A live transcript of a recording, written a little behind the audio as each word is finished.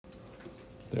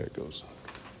There it goes.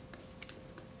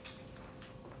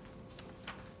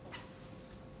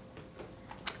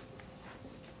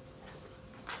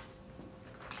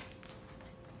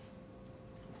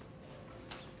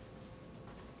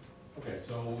 Okay,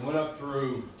 so we went up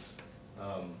through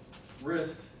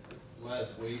wrist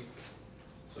last week,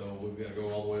 so we've got to go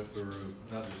all the way through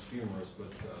not just humerus, but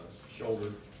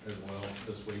shoulder as well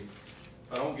this week.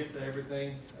 If I don't get to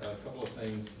everything, a couple of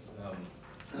things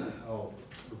I'll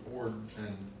record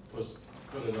and put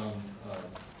it on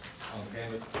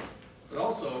Canvas. But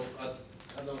also, I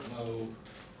don't know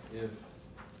if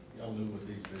y'all knew what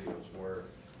these videos were.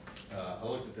 I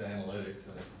looked at the analytics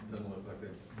and it doesn't look like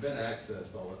they've been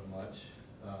accessed all that much.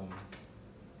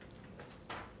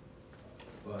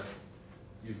 But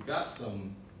you've got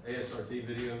some ASRT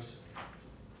videos.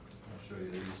 I'll show you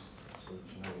these so that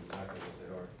you know exactly what they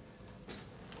are.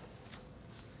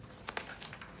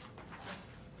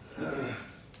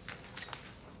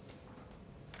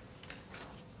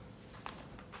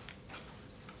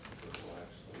 This will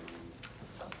actually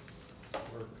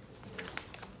work.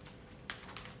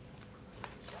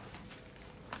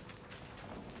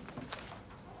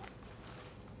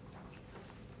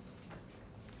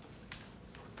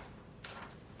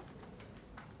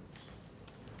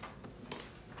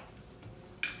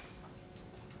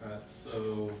 All right,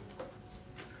 so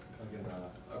again,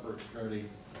 upper extremity.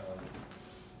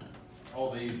 All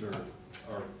these are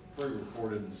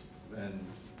pre-recorded, and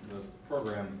the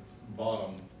program bought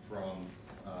them from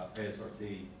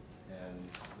ASRT, and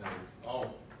they're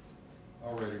all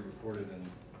already recorded and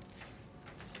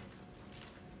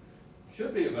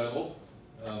should be available.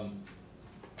 Something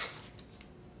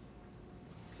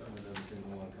doesn't seem to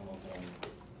want to come up on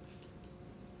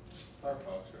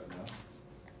Firefox right now.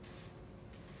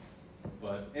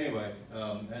 But anyway,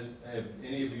 have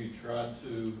any of you tried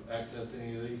to access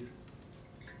any of these?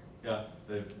 Yeah,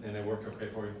 and they work okay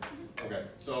for you? Okay,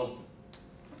 so,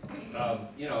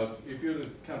 you know, if you're the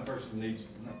kind of person who needs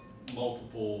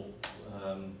multiple,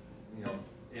 you know,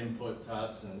 input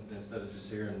types, and instead of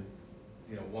just hearing,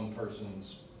 you know, one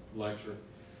person's lecture,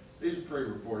 these are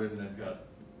pre-recorded, and they've got,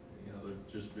 you know,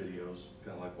 they're just videos,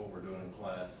 kind of like what we're doing in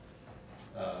class,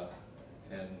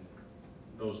 and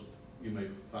those you may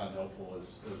find helpful as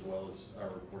well as our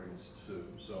recordings too.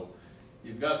 So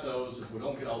you've got those. If we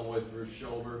don't get all the way through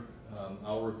shoulder,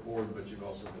 I'll record, but you've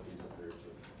also got these up here too.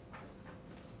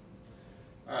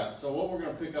 All right, so what we're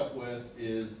going to pick up with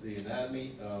is the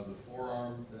anatomy of the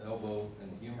forearm, the elbow,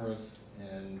 and the humerus,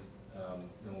 and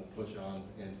then we'll push on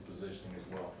into positioning as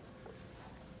well.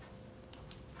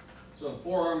 So in the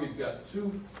forearm, you've got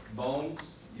two bones.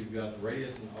 You've got the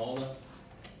radius and ulna,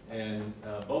 and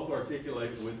both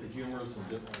articulate with the humerus in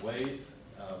different ways.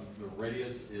 The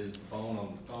radius is the bone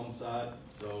on the thumb side,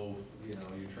 so you know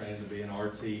you're trained to be an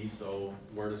RT, so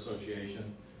word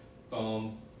association,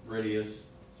 thumb, radius,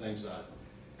 same side.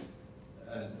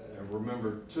 And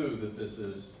remember too that this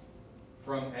is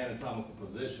from anatomical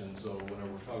position, so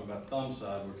whenever we're talking about thumb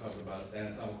side, we're talking about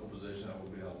anatomical position that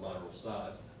would be on the lateral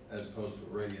side, as opposed to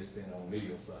radius being on the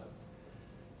medial side.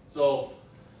 So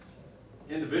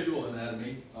individual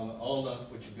anatomy on the ulna,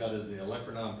 what you've got is the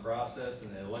olecranon process,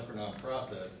 and the olecranon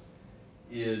process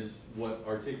is what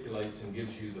articulates and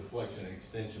gives you the flexion and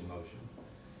extension motion.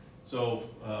 So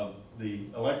the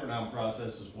olecranon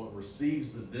process is what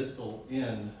receives the distal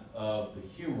end of the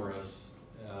humerus,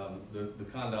 the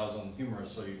condyles on the humerus,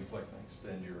 so you can flex and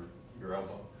extend your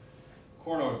elbow.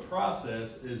 Coronoid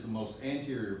process is the most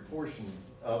anterior portion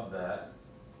of that,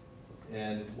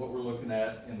 and what we're looking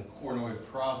at in the coronoid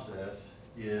process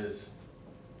is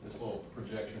this little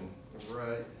projection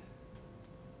right,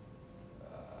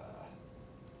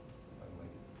 I'll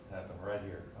make it happen right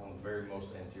here on the very most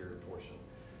anterior portion.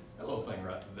 That little thing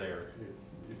right there,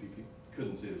 if you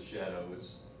couldn't see the shadow,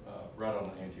 it's right on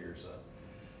the anterior side.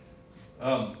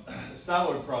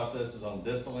 Styloid process is on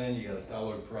the distal end. You got a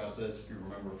styloid process, if you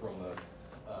remember from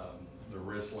the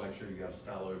wrist lecture, you got a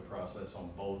styloid process on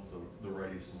both the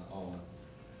radius and the ulna.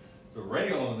 So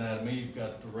radial anatomy, you've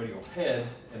got the radial head,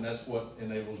 and that's what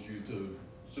enables you to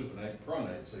supinate and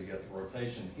pronate. So you got the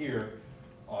rotation here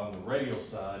on the radial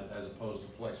side as opposed to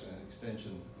flexion and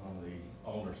extension on the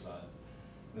ulnar side.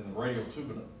 Then the radial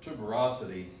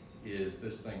tuberosity is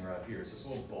this thing right here. It's this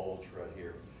little bulge right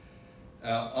here.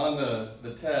 On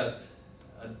the test,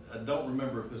 I don't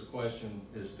remember if this question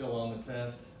is still on the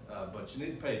test, but you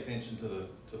need to pay attention to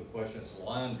the question. It's a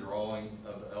line drawing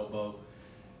of the elbow.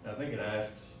 And I think it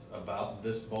asks about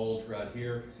this bulge right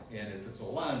here, and if it's a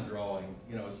line drawing,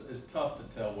 you know, it's tough to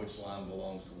tell which line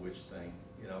belongs to which thing,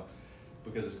 you know.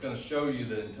 because it's going to show you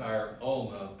the entire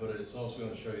ulna, but it's also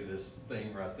going to show you this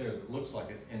thing right there that looks like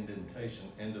an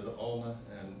indentation into the ulna,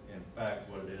 and in fact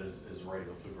what it is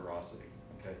radial tuberosity.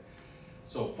 Okay,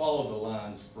 so follow the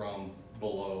lines from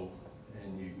below,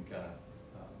 and you can kind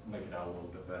of make it out a little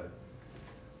bit better.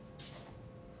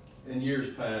 In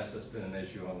years past, that's been an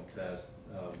issue on the test,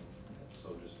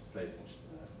 so just pay attention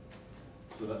to that.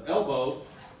 So the elbow,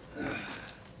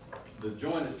 the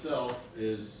joint itself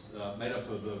is made up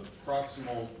of the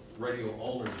proximal radial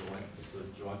ulnar joint, it's the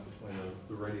joint between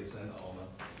the radius and the ulna,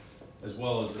 as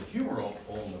well as the humeral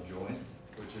ulna joint,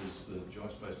 which is the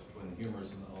joint space between the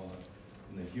humerus and the ulna,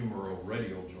 and the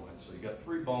humeroradial joint. So you got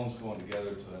three bones going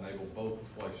together to enable both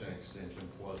the flexion and extension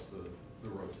plus the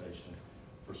rotation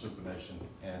for supination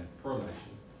and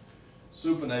pronation.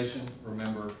 Supination,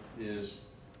 remember, is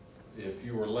if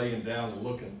you were laying down and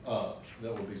looking up,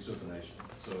 that would be supination.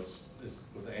 So it's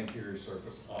with the anterior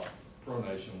surface up.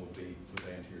 Pronation would be with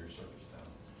the anterior surface down.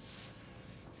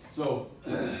 So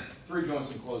three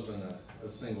joints enclosed in a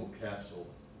single capsule.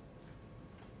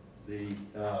 The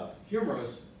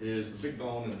humerus is the big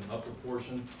bone in the upper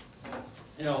portion.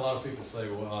 You know, a lot of people say,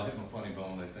 well, I hit my funny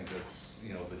bone. They think that's,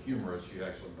 you know, the humerus. You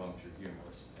actually bumped your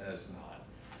humerus. And it's not.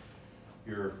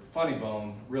 Your funny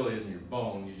bone really isn't your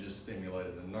bone. You just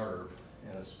stimulated a nerve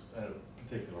in a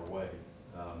particular way.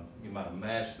 You might have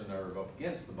mashed the nerve up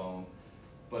against the bone,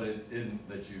 but it isn't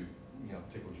that you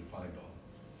tickled your funny bone.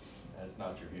 That's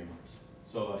not your humerus.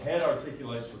 So the head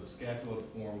articulates with the scapula to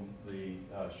form the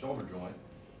shoulder joint.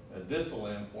 The distal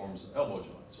end forms the elbow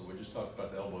joint. So we just talked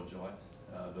about the elbow joint.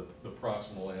 The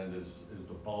proximal end is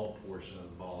the ball portion of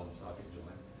the ball and socket joint.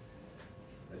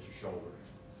 That's your shoulder.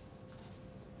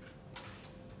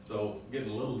 So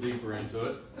getting a little deeper into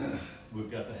it, we've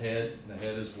got the head. And the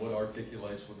head is what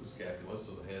articulates with the scapula.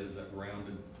 So the head is that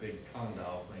rounded big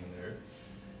condyle thing there.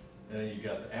 And then you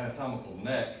got the anatomical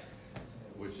neck,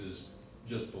 which is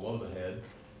just below the head.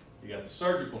 You got the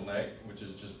surgical neck, which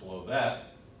is just below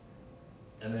that.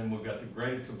 And then we've got the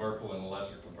greater tubercle and the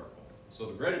lesser tubercle. So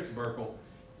the greater tubercle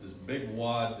is this big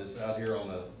wad that's out here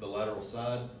on the lateral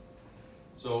side.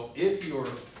 So if you're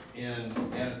in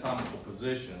anatomical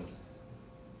position,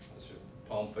 that's your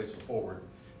palm facing forward,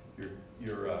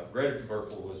 your greater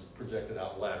tubercle is projected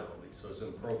out laterally. So it's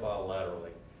in profile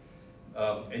laterally.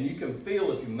 And you can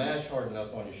feel if you mash hard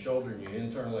enough on your shoulder and you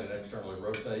internally and externally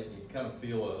rotate, you kind of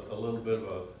feel a little bit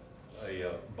of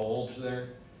a bulge there.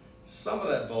 Some of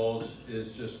that bulge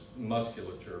is just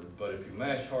musculature, but if you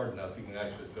mash hard enough, you can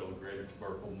actually feel the greater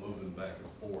tubercle moving back and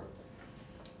forth.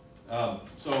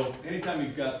 So anytime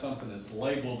you've got something that's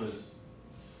labeled as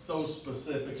so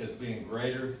specific as being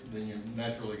greater, then you're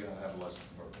naturally going to have a lesser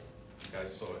tubercle. Okay,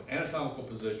 so in anatomical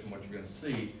position, what you're going to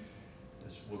see,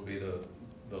 this would be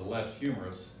the left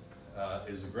humerus,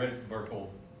 is the greater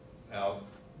tubercle out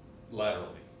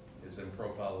laterally. It's in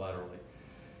profile laterally.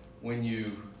 When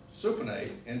you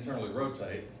supinate, internally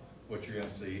rotate, what you're going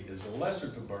to see is the lesser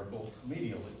tubercle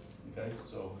medially. Okay,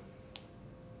 so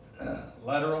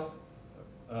lateral,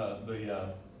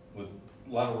 with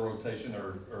lateral rotation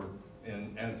or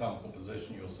in anatomical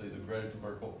position, you'll see the greater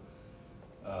tubercle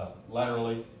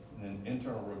laterally, and in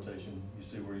internal rotation, you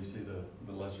see where you see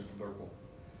the lesser tubercle.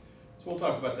 So we'll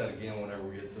talk about that again whenever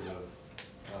we get to the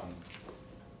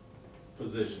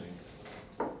positioning.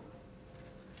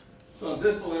 So on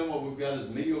distal end, what we've got is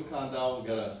medial condyle, we've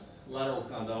got a lateral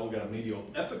condyle, we've got a medial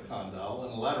epicondyle,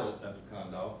 and a lateral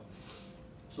epicondyle.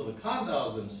 So the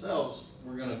condyles themselves,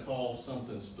 we're going to call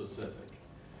something specific.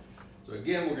 So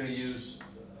again, we're going to use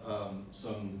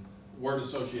some word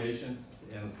association,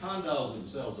 and the condyles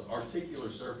themselves, the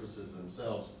articular surfaces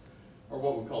themselves, are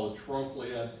what we call the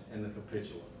trochlea and the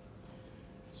capitulum.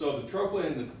 So the trochlea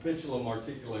and the capitulum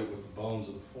articulate with the bones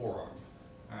of the forearm.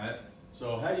 All right.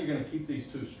 So how are you going to keep these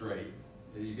two straight?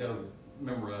 You got to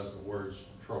memorize the words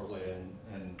trochlea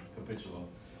and capitulum.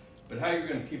 But how you're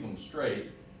going to keep them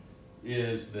straight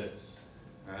is this.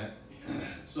 All right.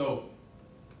 So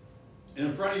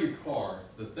in front of your car,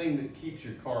 the thing that keeps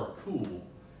your car cool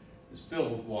is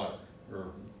filled with water,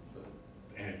 or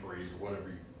antifreeze, or whatever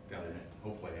you got in it.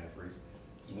 Hopefully antifreeze,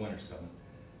 because winter's coming.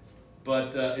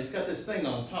 But it's got this thing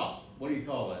on top. What do you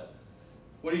call that?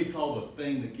 What do you call the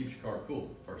thing that keeps your car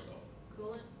cool, first off?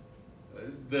 Coolant?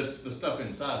 That's the stuff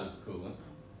inside is the coolant.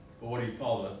 But what do you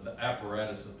call the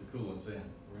apparatus that the coolant's in?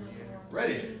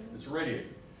 Radiator. It's a radiator.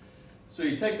 So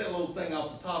you take that little thing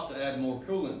off the top to add more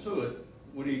coolant to it.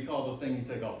 What do you call the thing you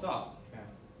take off top? Cap.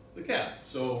 The cap.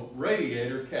 So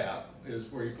radiator cap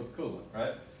is where you put coolant,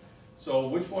 right? So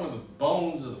which one of the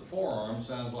bones of the forearm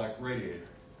sounds like radiator?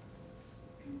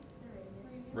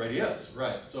 Radius,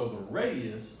 right. So the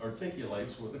radius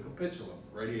articulates with the capitulum,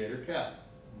 radiator cap,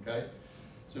 okay?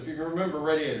 So if you can remember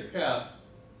radiator cap,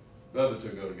 the other two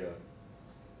go together.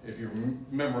 If you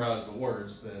memorize the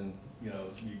words, then you know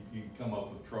you come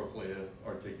up with trochlea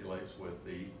articulates with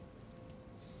the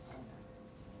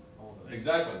ulna.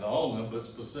 Exactly, the ulna, but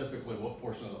specifically what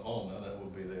portion of the ulna, that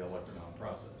would be the olecranon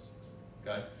process,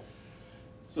 okay?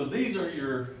 So these are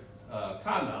your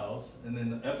condyles, and then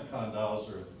the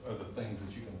epicondyles are the things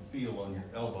that you can feel on your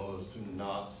elbows to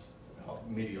knots out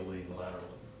medially and laterally,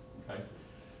 okay?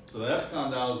 So the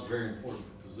epicondyle is very important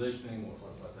for positioning. We'll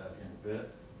talk about that here in a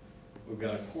bit. We've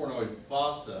got a coronoid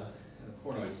fossa, and a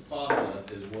coronoid fossa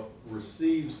is what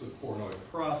receives the coronoid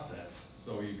process.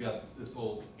 So you've got this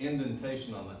little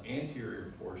indentation on the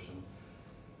anterior portion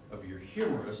of your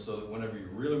humerus, so that whenever you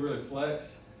really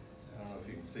flex, I don't know if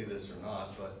you can see this or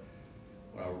not, but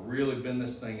when I really bend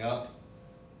this thing up,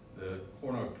 the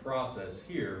coronoid process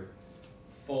here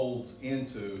folds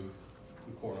into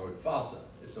the coronoid fossa.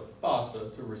 It's a fossa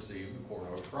to receive the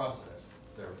coronoid process.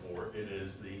 Therefore, it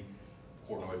is the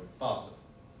coronoid fossa,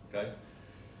 okay?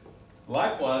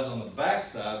 Likewise, on the back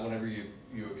side, whenever you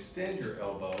extend your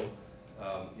elbow,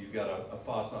 you've got a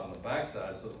fossa on the back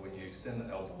side, so that when you extend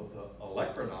the elbow, the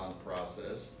olecranon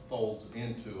process folds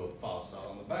into a fossa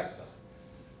on the back side.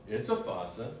 It's a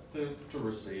fossa to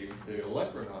receive the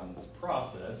olecranon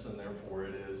process, and therefore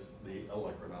it is the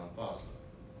olecranon fossa,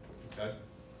 okay?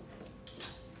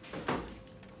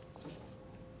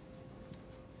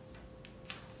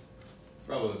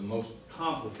 Probably the most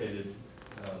complicated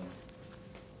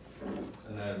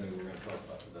anatomy we're going to talk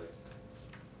about today.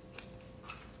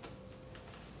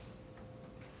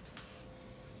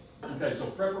 Okay, so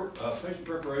patient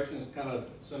preparation is kind of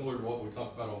similar to what we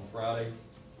talked about on Friday,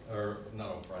 or not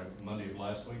on Friday, Monday of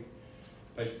last week.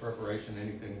 Patient preparation,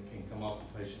 anything that can come off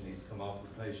the patient needs to come off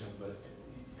the patient, but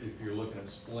if you're looking at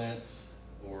splints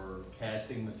or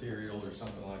casting material or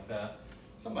something like that,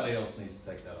 somebody else needs to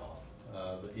take that off.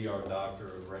 The ER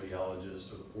doctor or the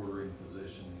radiologist or the ordering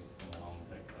physician needs to come along and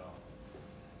take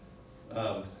that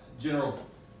off. General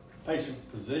patient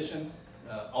position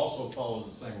also follows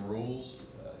the same rules.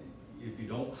 If you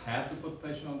don't have to put the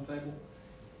patient on the table,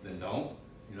 then don't.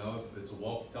 You know, if it's a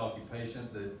walkie-talkie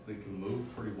patient that can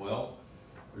move pretty well,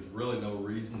 there's really no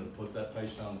reason to put that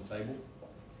patient on the table.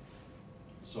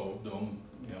 So do them,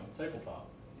 you know, tabletop.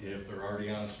 If they're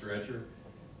already on a stretcher,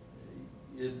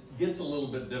 it gets a little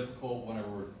bit difficult whenever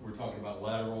we're talking about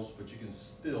laterals, but you can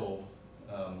still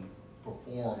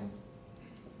perform,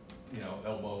 you know,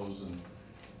 elbows and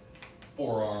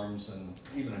forearms and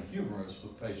even a humerus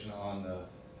with the patient on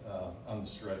the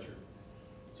stretcher.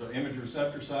 So image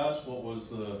receptor size, what was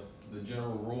the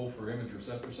general rule for image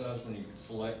receptor size when you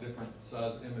select different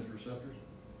size image receptors?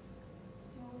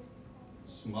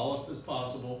 Smallest as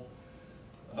possible.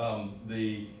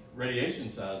 The radiation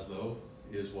size, though,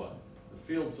 is what?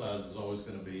 The field size is always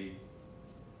going to be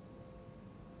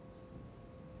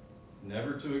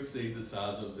never to exceed the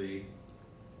size of the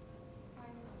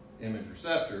image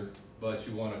receptor, but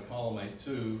you want to collimate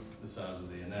to the size of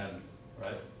the anatomy,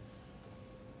 right?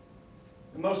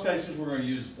 In most cases, we're going to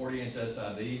use a 40-inch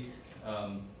SID.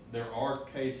 There are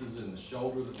cases in the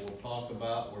shoulder that we'll talk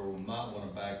about where we might want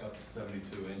to back up to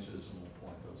 72 inches, and we'll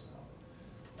point those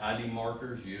out. ID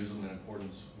markers, use them in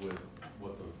accordance with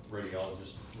what the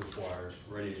radiologist requires.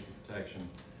 Radiation protection.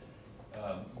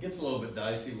 It gets a little bit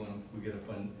dicey when we get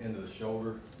up into the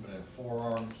shoulder, but in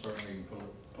forearm, certainly you can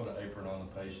put an apron on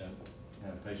the patient,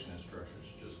 and patient instructions,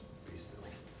 just be still.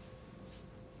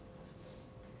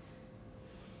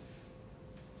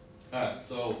 All right,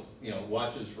 so, you know,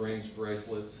 watches, rings,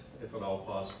 bracelets, if at all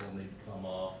possible, need to come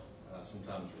off.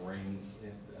 Sometimes rings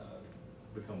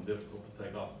become difficult to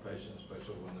take off the patient,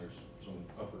 especially when there's some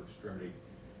upper extremity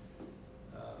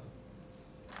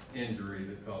injury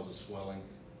that causes swelling.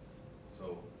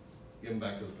 So give them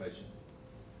back to the patient.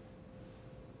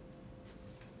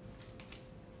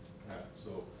 All right,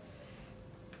 so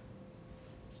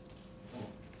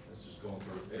let's just go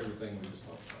through everything we just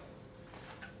talked about.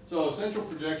 So central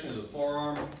projections of the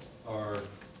forearm are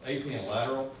AP and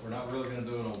lateral. We're not really going to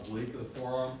do an oblique of the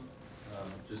forearm,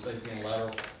 just AP and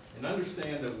lateral. And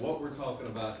understand that what we're talking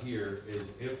about here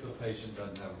is if the patient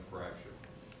doesn't have a fracture.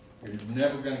 You're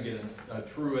never going to get a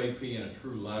true AP and a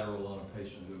true lateral on a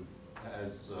patient who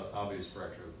has obvious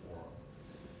fracture of the forearm.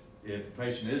 If the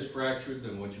patient is fractured,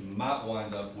 then what you might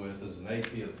wind up with is an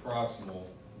AP of the proximal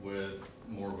with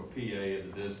more of a PA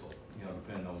of the distal, you know,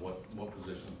 depending on what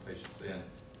position the patient's in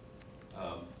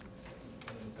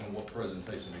and what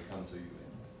presentation they come to you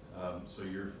in. So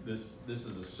this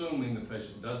is assuming the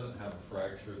patient doesn't have a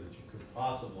fracture that you could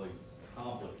possibly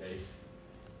complicate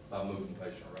by moving the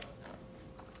patient around.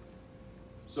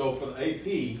 So for the AP,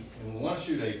 and we want to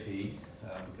shoot AP,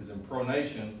 because in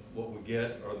pronation, what we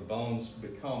get are the bones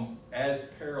become as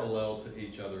parallel to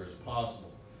each other as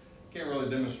possible. Can't really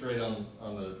demonstrate on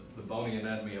the bony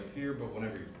anatomy up here, but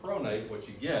whenever you pronate, what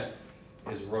you get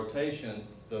is rotation.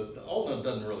 The ulna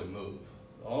doesn't really move.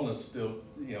 The ulna is still,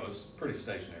 you know, it's pretty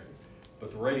stationary,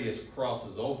 but the radius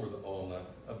crosses over the ulna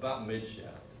about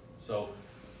mid-shaft. So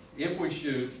if we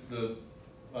shoot the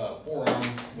forearm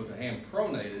with the hand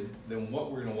pronated, then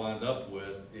what we're going to wind up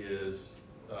with is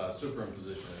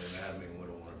superimposition of the anatomy, and we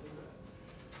don't want to do that.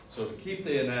 So to keep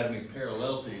the anatomy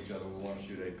parallel to each other, we want to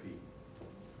shoot AP.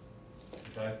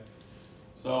 Okay?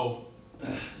 So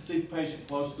seat the patient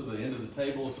close to the end of the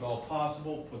table if at all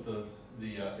possible. Put the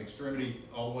extremity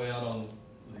all the way out on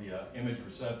the image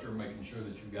receptor, making sure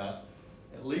that you've got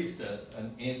at least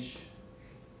an inch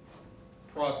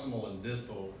proximal and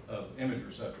distal of image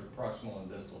receptor, proximal and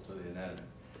distal to the anatomy.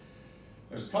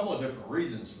 There's a couple of different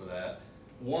reasons for that.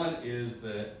 One is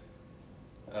that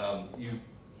you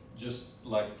just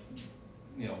like,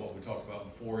 you know, what we talked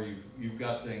about before, you've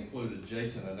got to include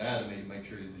adjacent anatomy to make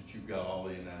sure that you've got all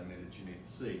the anatomy that you need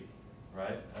to see,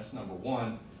 right? That's number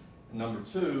one. And number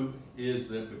two is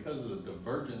that because of the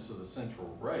divergence of the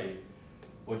central ray,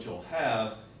 what you'll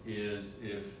have is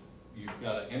if you've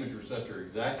got an image receptor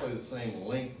exactly the same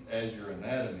length as your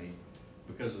anatomy,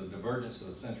 because of the divergence of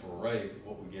the central ray,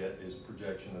 what we get is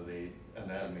projection of the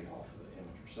anatomy off of the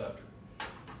image receptor.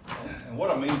 And what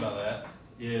I mean by that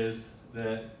is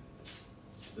that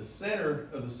the center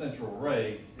of the central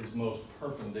ray is most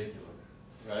perpendicular,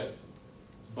 right?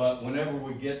 But whenever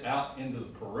we get out into the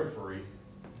periphery,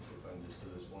 let's see if I can just do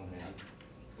this one hand.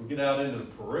 We get out into the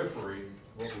periphery,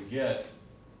 what we get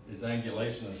is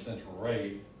angulation of the central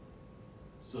ray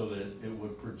so that it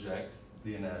would project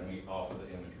the anatomy off of the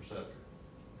image receptor,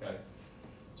 okay?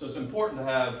 So it's important to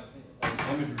have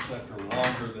an image receptor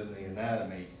longer than the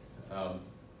anatomy.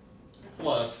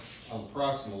 Plus, on the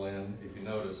proximal end, if you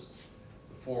notice,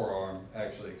 the forearm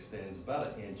actually extends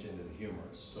about an inch into the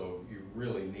humerus. So you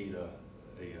really need a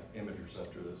image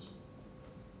receptor that's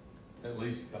at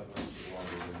least a couple inches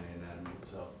longer than the anatomy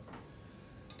itself.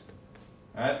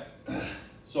 All right,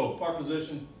 so part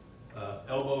position,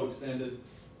 elbow extended,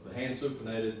 the hand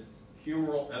supinated,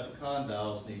 humeral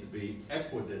epicondyles need to be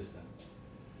equidistant,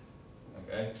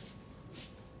 okay?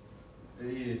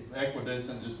 The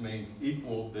equidistant just means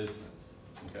equal distance,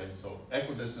 okay? So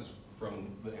equidistance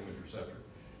from the image receptor,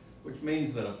 which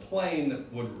means that a plane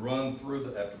that would run through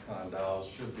the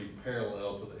epicondyles should be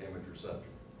parallel to the image receptor.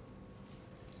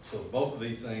 So both of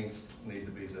these things need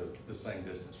to be the same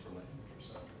distance from the image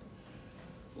receptor.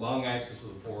 Long axis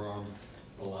of the forearm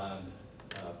aligned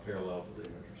parallel to the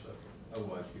image receptor.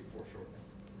 Otherwise, you get foreshortening.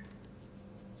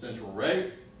 Central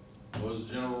ray. What was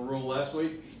the general rule last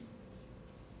week?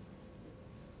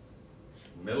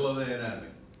 Middle of the anatomy.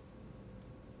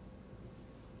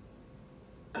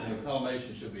 And the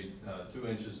collimation should be 2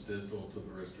 inches distal to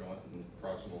the wrist joint and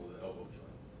proximal to the elbow joint.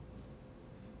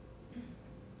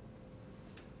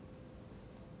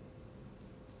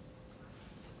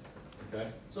 Okay,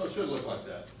 so it should look like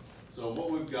that. So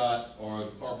what we've got are the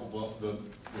carpal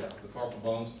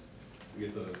bones. We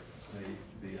get the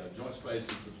joint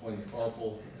spaces between the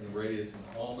carpal and the radius and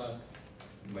the ulna.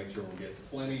 Make sure we get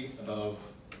plenty of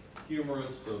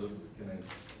humerus so that we can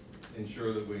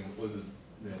ensure that we include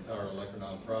the entire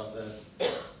olecranon process.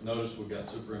 Notice we've got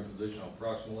superimposition on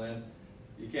proximal end.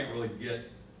 You can't really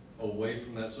get away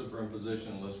from that superimposition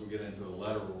unless we get into the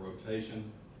lateral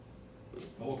rotation. And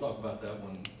we'll talk about that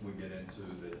when we get into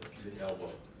the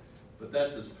elbow. But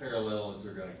that's as parallel as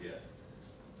they're going to get.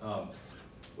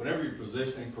 Whenever you're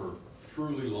positioning for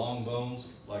truly long bones,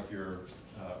 like your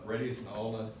radius and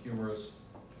ulna, humerus,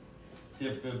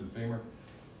 tib, fib, and femur,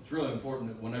 it's really important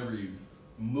that whenever you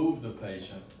move the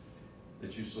patient,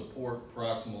 that you support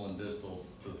proximal and distal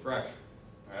to the fracture.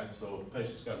 All right, so if the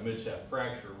patient's got a mid-shaft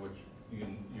fracture, which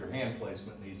your hand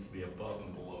placement needs to be above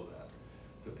and below that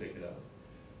to pick it up.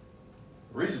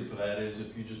 The reason for that is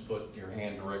if you just put your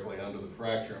hand directly under the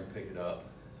fracture and pick it up,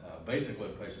 basically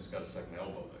the patient's got a second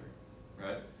elbow there,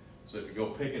 right? So if you go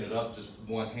picking it up just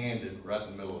one-handed right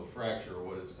in the middle of the fracture,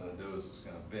 what it's going to do is it's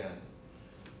going to bend.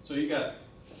 So you got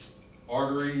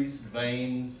arteries,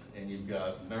 veins, and you've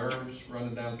got nerves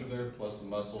running down through there, plus the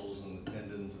muscles and the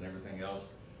tendons and everything else.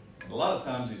 And a lot of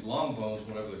times these long bones,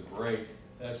 whenever they break,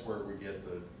 that's where we get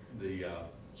the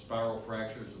spiral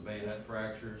fractures, the bayonet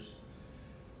fractures,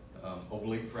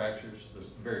 oblique fractures, the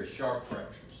very sharp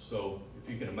fractures. So if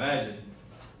you can imagine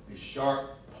these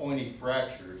sharp, pointy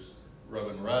fractures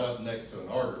rubbing right up next to an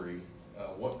artery,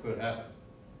 what could happen?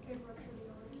 Could rupture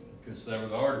the artery. Could sever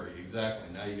the artery, exactly.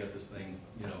 Now you got this thing,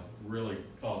 you know, really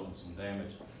causing some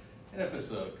damage. And if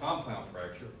it's a compound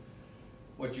fracture,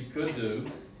 what you could do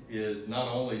is not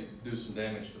only do some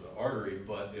damage to the artery,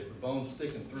 but if the bone's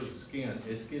sticking through the skin,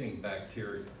 it's getting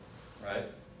bacteria, right?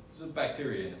 There's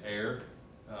bacteria in air.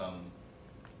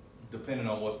 Depending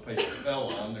on what the patient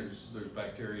fell on, there's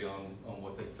bacteria on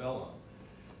what they fell on.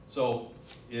 So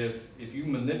if you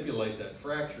manipulate that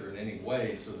fracture in any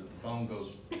way so that the bone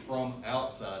goes from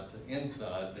outside to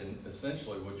inside, then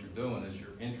essentially what you're doing is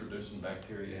you're introducing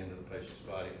bacteria into the patient's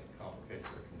body and it complicates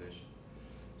their condition.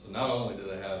 So not only do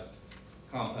they have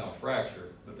compound fracture,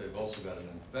 but they've also got an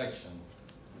infection,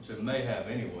 which they may have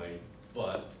anyway,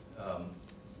 but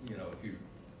you know, if you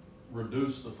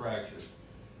reduce the fracture,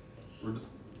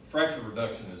 fracture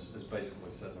reduction is basically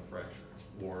setting a fracture,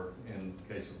 or in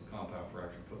the case of a compound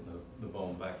fracture, putting the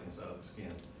bone back inside of the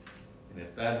skin. And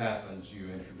if that happens, you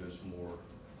introduce more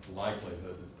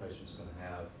likelihood that the patient's going to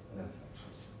have an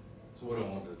infection. So we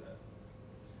don't want to do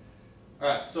that.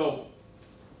 All right, so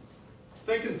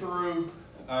thinking through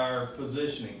our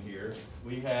positioning here,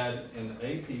 we had in the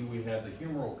AP, we had the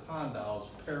humeral condyles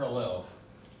parallel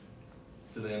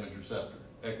to the image receptor,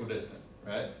 equidistant,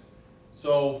 right?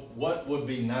 So what would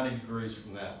be 90 degrees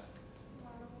from that?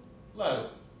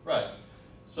 Lateral, right.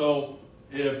 So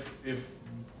if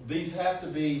these have to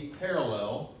be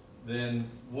parallel, then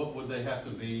what would they have to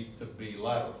be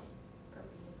lateral?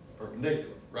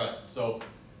 Perpendicular, right. So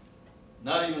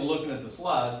not even looking at the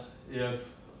slides, if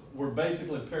we're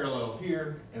basically parallel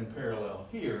here and parallel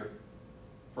here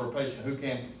for a patient who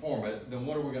can't perform it, then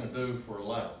what are we going to do for a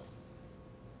lateral?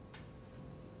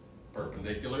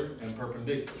 Perpendicular and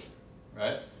perpendicular,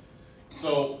 right?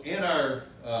 So in our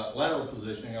lateral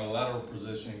positioning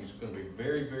is going to be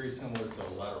very, very similar to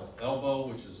a lateral elbow,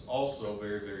 which is also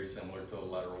very, very similar to a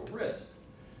lateral wrist.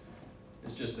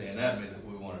 It's just the anatomy that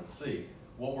we wanted to see.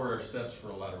 What were our steps for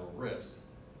a lateral wrist?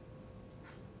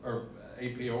 Or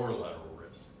AP or lateral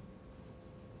wrist?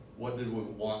 What did we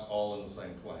want all in the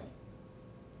same plane?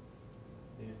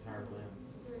 The entire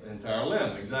limb. The entire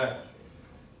limb, exactly.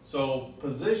 So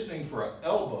positioning for an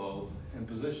elbow and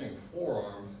positioning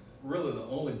forearm, really the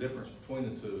only difference between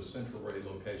the two is central ray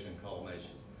location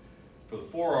collimation. For the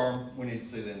forearm, we need to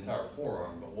see the entire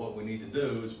forearm, but what we need to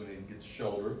do is we need to get the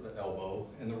shoulder, the elbow,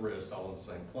 and the wrist all in the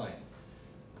same plane.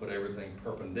 Put everything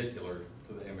perpendicular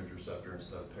to the image receptor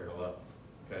instead of parallel.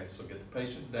 Okay, so get the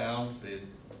patient down. They're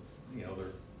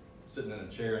sitting in a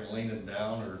chair and leaning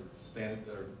down, or standing,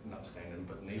 or not standing,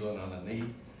 but kneeling on a knee.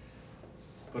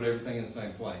 Put everything in the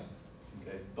same plane.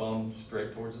 Okay, thumb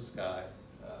straight towards the sky.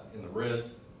 In the wrist,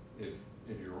 if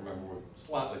you remember, we're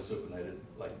slightly supinated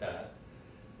like that.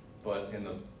 But in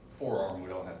the forearm, we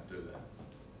don't have to do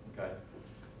that. Okay.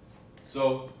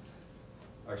 So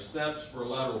our steps for a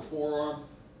lateral forearm: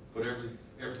 put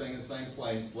everything in the same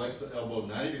plane. Flex the elbow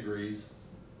 90 degrees.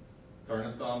 Turn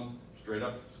the thumb straight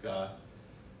up to the sky.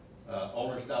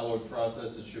 Ulnar-styloid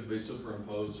processes should be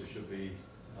superimposed. It should be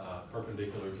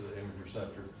perpendicular to the image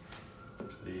receptor.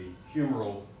 The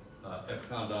humeral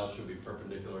epicondyle should be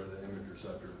perpendicular to the image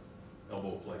receptor.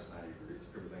 Elbow flex 90 degrees.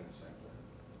 Everything in the same plane.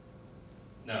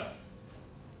 Now,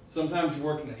 sometimes you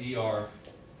work in the ER,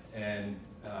 and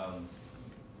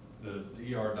the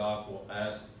ER doc will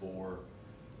ask for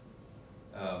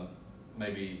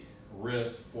maybe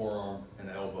wrist, forearm, and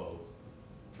elbow,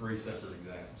 3 separate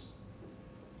exams.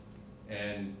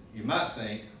 And you might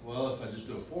think, well, if I just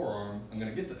do a forearm, I'm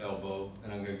going to get the elbow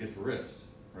and I'm going to get the wrist,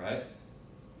 right?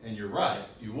 And you're right,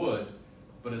 you would,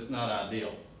 but it's not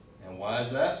ideal. And why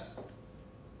is that?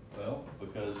 Well,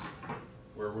 because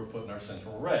where we're putting our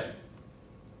central ray.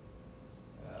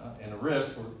 And the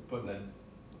wrist, we're putting it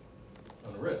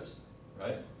on the wrist,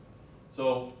 right?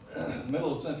 So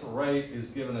middle of central ray is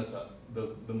giving us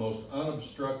the most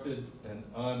unobstructed and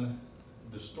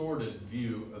undistorted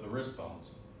view of the wrist bones,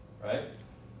 right?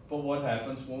 But what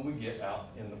happens when we get out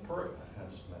in the periphery?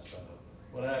 I just messed that up.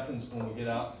 What happens when we get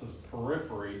out to the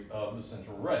periphery of the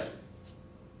central ray?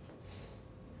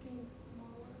 It's getting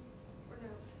smaller, or no?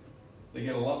 They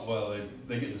get a lot, well,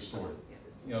 they get distorted.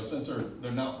 You know, since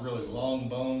they're not really long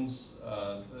bones,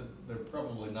 they're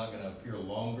probably not going to appear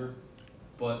longer,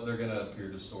 but they're going to appear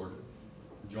distorted.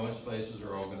 The joint spaces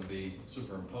are all going to be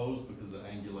superimposed because the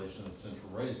angulation of the central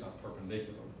ray is not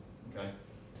perpendicular, okay?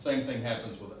 Same thing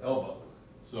happens with the elbow.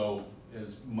 So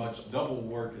as much double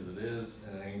work as it is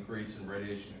and an increase in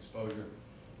radiation exposure,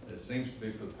 it seems to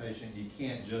be for the patient, you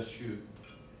can't just shoot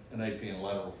an AP and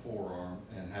lateral forearm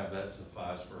and have that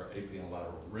suffice for an AP and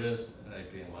lateral wrist and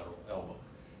AP and lateral elbow.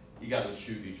 You got to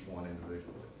shoot each one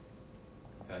individually,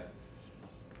 okay?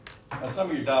 Now some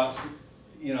of your docs,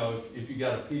 you know, if you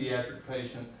got a pediatric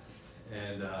patient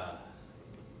And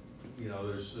you know,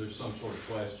 there's some sort of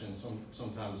question.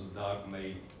 Sometimes the doc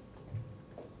may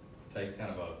take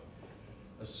kind of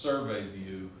a survey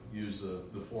view, use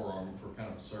the forearm for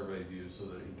kind of a survey view so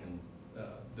that he can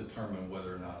determine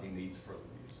whether or not he needs further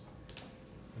use.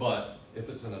 But if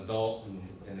it's an adult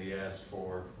and he asks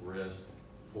for wrist,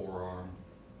 forearm,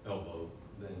 elbow,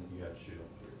 then you have to shoot him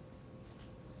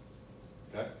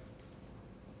through. Okay?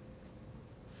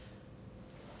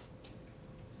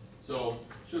 So,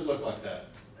 should look like that.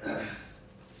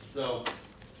 So,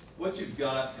 what you've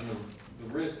got in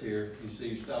the wrist here, you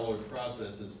see styloid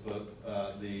processes, but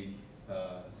the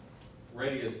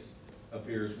radius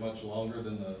appears much longer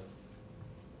than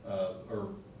or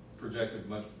projected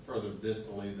much further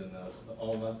distally than the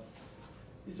ulna.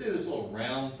 You see this little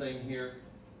round thing here?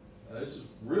 This is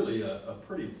really a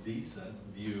pretty decent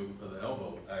view of the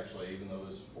elbow, actually, even though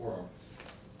this is forearm.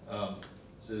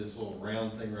 So this little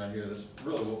round thing right here, that's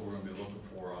really what we're going to be looking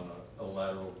for on a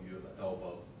lateral view of the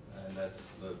elbow, and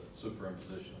that's the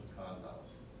superimposition of condyles.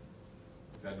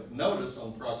 Okay, but notice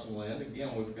on the proximal end,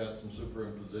 again, we've got some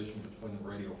superimposition between the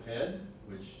radial head,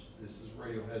 which this is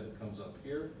radial head that comes up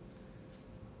here,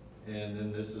 and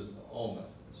then this is the ulna.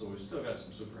 So we've still got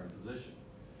some superimposition.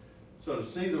 So to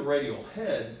see the radial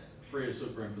head free of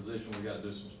superimposition, we've got to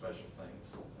do some special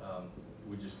things.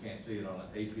 We just can't see it on an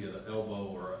AP of the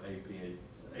elbow or an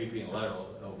AP and lateral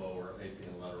of the elbow or AP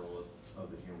and lateral of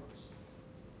the humerus.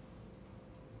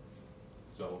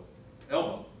 So,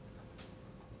 elbow.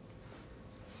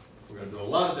 We're going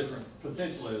to do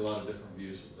potentially a lot of different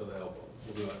views of the elbow.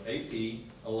 We'll do an AP,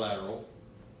 a lateral,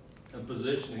 and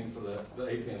positioning for the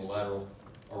AP and lateral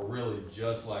are really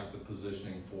just like the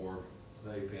positioning for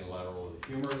the AP and lateral of the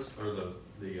humerus, or the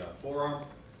forearm.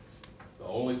 The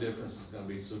only difference is going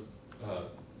to be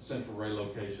central ray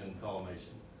location and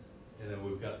collimation. And then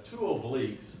we've got two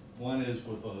obliques. One is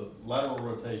with a lateral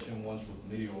rotation, one's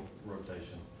with medial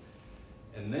rotation.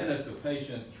 And then if the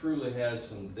patient truly has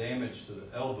some damage to the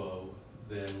elbow,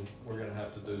 then we're going to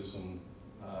have to do some,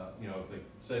 you know, if they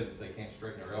say that they can't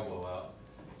straighten their elbow out,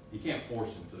 you can't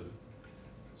force them to.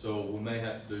 So we may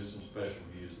have to do some special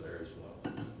views there as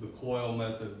well. The coil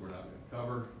method we're not going to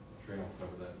cover. Trina will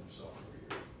cover that himself over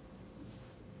here.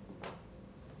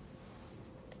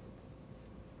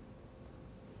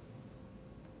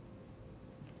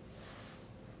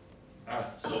 All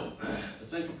right, so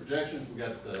essential projections, we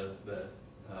got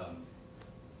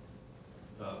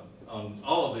on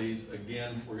all of these,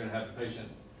 again, we're going to have the patient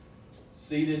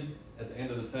seated at the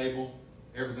end of the table,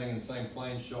 everything in the same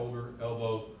plane, shoulder,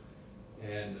 elbow,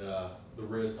 and the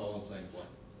wrist all in the same plane.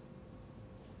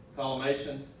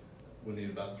 Collimation, we need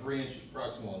about 3 inches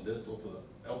proximal and distal to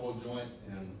the elbow joint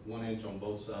and 1 inch on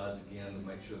both sides, again, to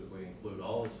make sure that we include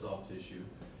all the soft tissue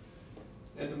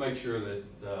and to make sure that,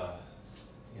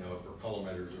 you know, if our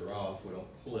collimators are off, we don't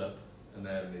clip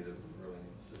anatomy that we really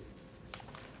need to see.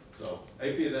 So,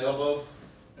 AP of the elbow,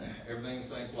 everything in the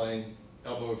same plane,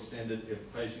 elbow extended if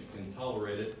the patient can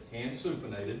tolerate it, hand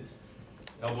supinated,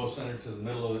 elbow centered to the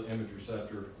middle of the image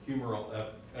receptor, humeral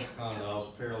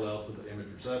epicondyles parallel to the image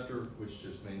receptor, which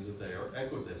just means that they are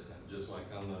equidistant, just like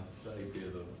on the AP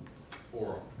of the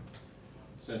forearm.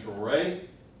 Central ray,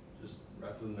 just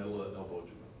right to the middle of the elbow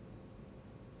joint.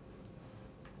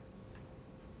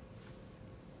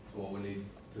 So what we need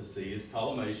to see is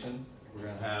collimation. We're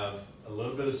going to have a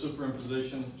little bit of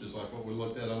superimposition, just like what we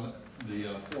looked at on the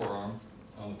forearm,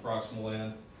 on the proximal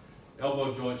end.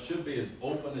 Elbow joint should be as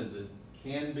open as it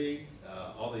can be.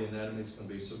 All the anatomy is going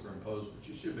to be superimposed, but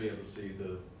you should be able to see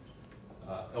the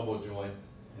elbow joint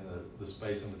and the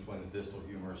space in between the distal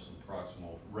humerus and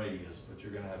proximal radius, but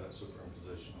you're going to have that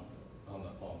superimposition on the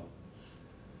ulna.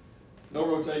 No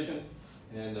rotation,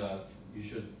 and you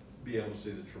should be able to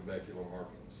see the trabecular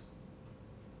markings.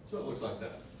 So it looks like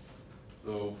that.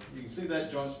 So you can see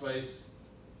that joint space.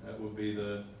 That would be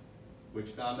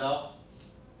which condyle?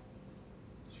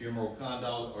 Humeral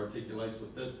condyle articulates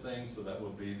with this thing, so that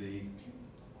would be the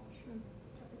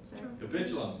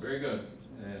capitulum. Very good.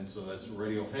 And so that's the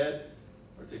radial head,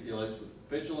 articulates with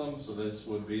the capitulum, so this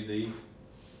would be the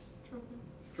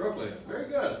trochlea. Very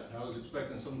good. I was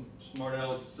expecting some smart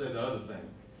aleck to say the other thing.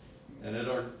 And it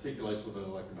articulates with the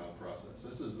olecranon process.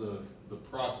 This is the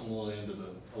proximal end of the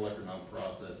olecranon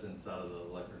process inside of the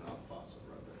olecranon fossa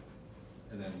right there.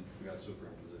 And then we got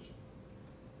superimposition.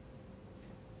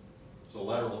 So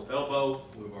lateral elbow,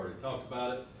 we've already talked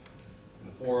about it. In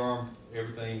the forearm,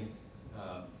 everything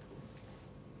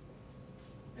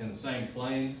in the same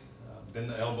plane. Bend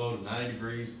the elbow to 90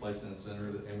 degrees, placed in the center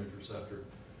of the image receptor.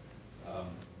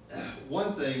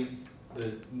 One thing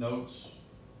that notes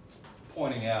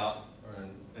pointing out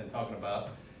and talking about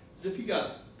is if you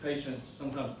got patients,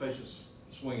 sometimes patients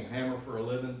swing a hammer for a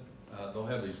living. They'll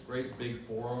have these great big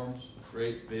forearms,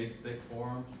 great big thick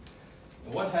forearms.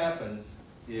 And what happens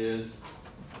is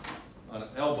on an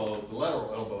elbow, the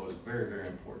lateral elbow is very, very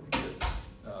important to get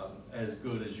as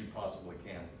good as you possibly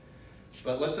can.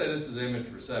 But let's say this is the image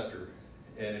receptor,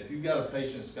 and if you've got a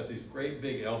patient that's got these great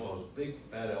big elbows, big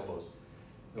fat elbows,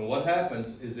 then what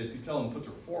happens is if you tell them to put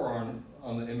their forearm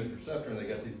on the image receptor and they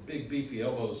got these big beefy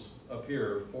elbows up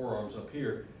here, forearms up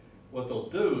here, what they'll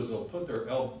do is they'll put their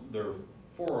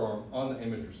forearm on the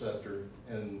image receptor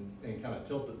and kind of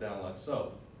tilt it down like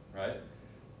so, right?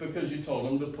 Because you told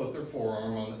them to put their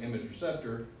forearm on the image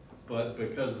receptor, but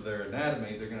because of their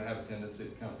anatomy, they're going to have a tendency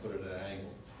to kind of put it at an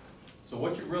angle. So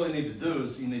what you really need to do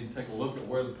is you need to take a look at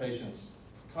where the patient's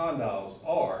condyles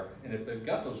are, and if they've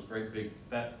got those great big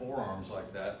fat forearms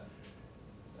like that,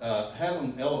 have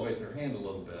them elevate their hand a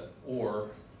little bit,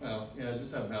 or, well, yeah,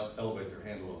 just have them elevate their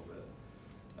hand a little bit,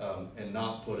 and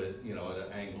not put it, you know, at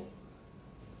an angle.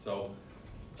 So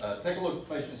take a look at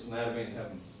the patient's anatomy and have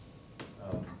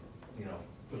them, you know,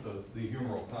 put the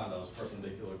humeral condyles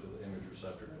perpendicular to the image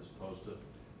receptor as opposed to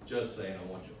just saying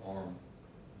I want your arm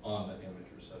on the image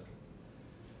receptor.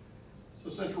 So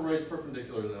central raise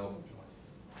perpendicular to the elbow joint.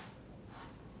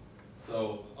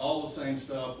 So all the same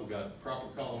stuff. We've got proper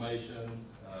collimation.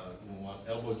 We want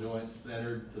elbow joints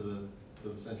centered to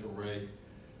the central ray.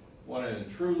 Want it in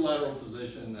true lateral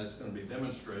position. That's going to be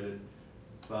demonstrated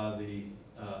by the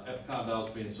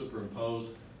epicondyles being superimposed,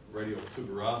 radial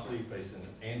tuberosity facing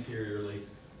anteriorly,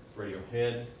 radial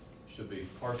head should be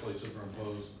partially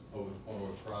superimposed over the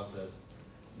pointoid process.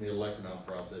 The olecranon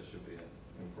process should be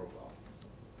in profile.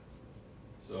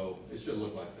 So it should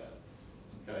look like that,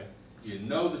 okay? You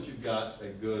know that you've got a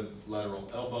good lateral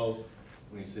elbow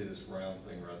when you see this round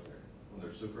thing right there. When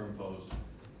they're superimposed,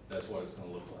 that's what it's going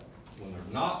to look like. When they're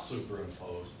not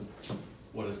superimposed,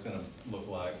 what it's going to look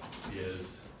like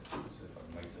is, let's see if I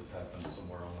can make this happen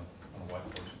somewhere on a white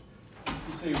portion.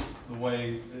 You see the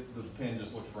way the pin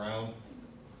just looks round,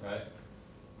 right?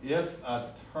 If I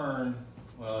turn,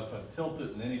 well, if I tilt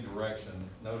it in any direction,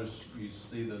 notice you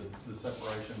see the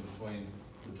separation between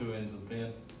the two ends of the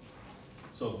pin.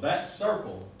 So that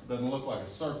circle doesn't look like a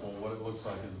circle. What it looks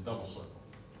like is a double circle.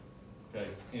 Okay,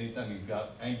 anytime you've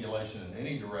got angulation in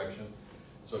any direction,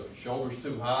 so if your shoulder's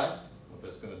too high, what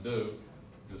that's going to do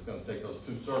is it's going to take those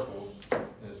two circles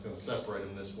and it's going to separate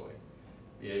them this way.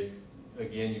 If,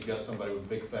 again, you've got somebody with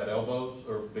big fat elbows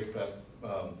or big fat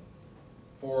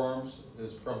forearms,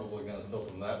 it's probably going to tilt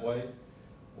them that way.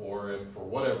 Or if for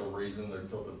whatever reason they're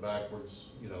tilted backwards,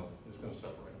 you know, it's going to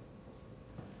separate them.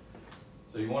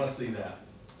 So you want to see that.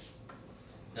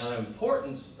 Now the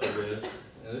importance of this,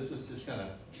 and this is just kind of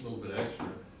a little bit extra,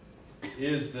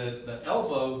 is that the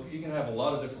elbow, you can have a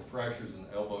lot of different fractures in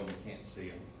the elbow and you can't see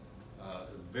them.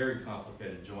 It's a very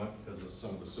complicated joint because of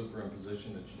some of the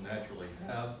superimposition that you naturally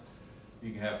have.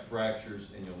 You can have fractures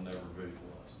and you'll never visualize.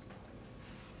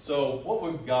 So what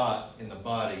we've got in the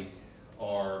body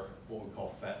are what we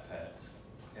call fat pads.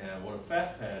 And what a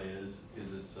fat pad is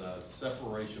it's a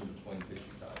separation between tissue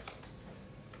types.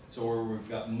 So where we've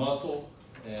got muscle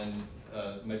and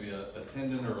maybe a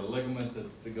tendon or a ligament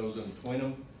that goes in between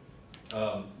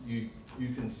them, you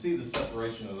can see the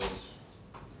separation of those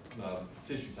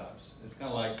tissue types. It's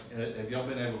kind of like, have y'all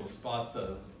been able to spot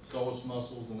the psoas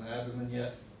muscles in the abdomen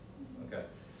yet? Okay.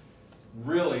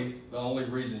 Really, the only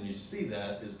reason you see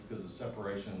that is because of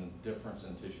separation and difference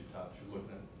in tissue types. You're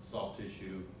looking at soft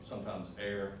tissue, sometimes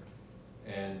air,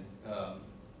 and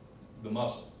the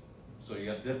muscle. So you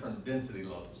got different density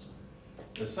levels.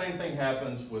 The same thing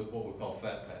happens with what we call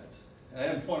fat pads. And I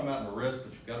didn't point them out in the wrist,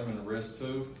 but you've got them in the wrist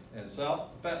too. And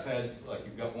fat pads, like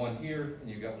you've got one here and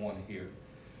you've got one here.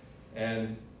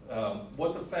 And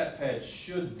what the fat pads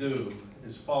should do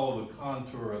is follow the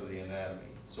contour of the anatomy.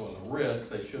 So in the wrist,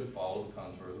 they should follow the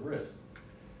contour of the wrist.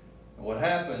 And what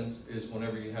happens is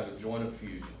whenever you have a joint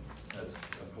effusion, that's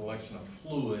a collection of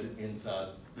fluid inside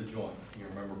the joint. You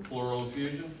remember pleural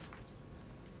effusion?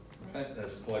 Right?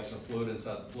 That's a collection of fluid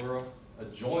inside the pleura. A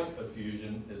joint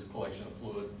effusion is a collection of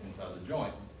fluid inside the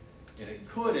joint. And it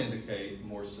could indicate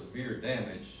more severe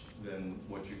damage than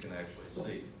what you can actually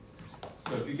see.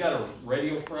 So if you've got a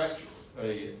radial fracture,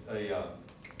 radial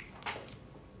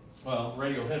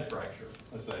head fracture,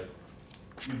 let's say,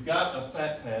 you've got a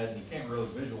fat pad, and you can't really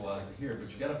visualize it here, but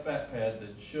you've got a fat pad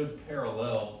that should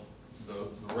parallel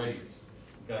the radius,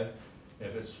 okay?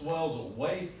 If it swells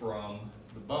away from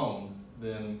the bone,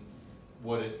 then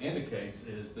what it indicates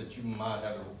is that you might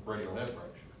have a radial head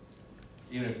fracture,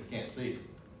 even if you can't see it.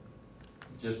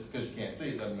 Just because you can't see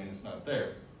it doesn't mean it's not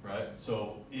there. right?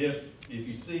 So if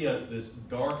you see this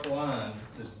dark line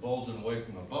that's bulging away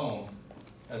from the bone,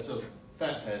 that's a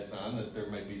fat pad sign that there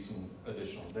may be some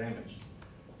additional damage.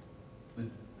 The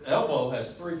elbow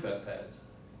has 3 fat pads.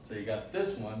 So you got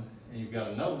this one, and you've got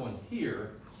another one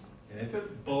here, and if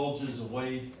it bulges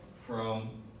away from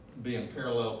being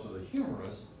parallel to the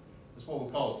humerus, it's what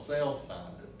we call a sail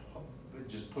sign. It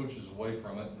just pushes away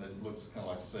from it, and it looks kind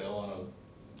of like sail on an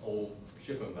old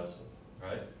shipping vessel,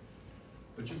 right?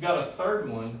 But you've got a third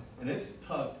one, and it's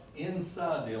tucked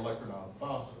inside the olecranon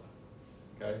fossa,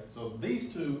 okay? So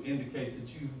these two indicate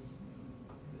that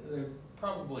there's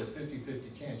probably a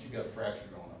 50-50 chance you've got a fracture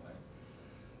going on there.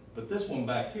 But this one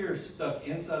back here is stuck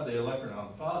inside the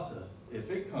olecranon fossa. If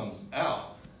it comes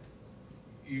out,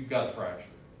 you've got a fracture.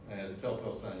 And as a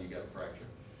telltale sign, you've got a fracture.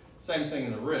 Same thing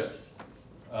in the wrist.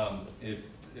 If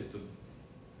the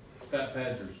fat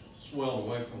pads are swelled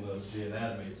away from the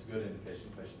anatomy, it's a good indication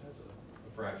the patient has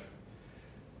a fracture.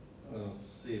 I'm going to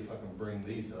see if I can bring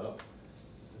these up.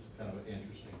 This is kind of an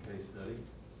interesting case study,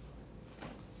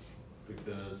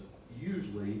 because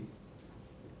usually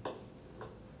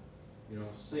you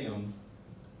don't see them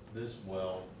this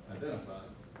well identified.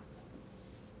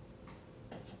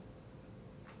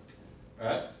 All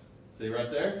right, see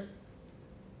right there?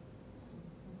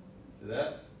 See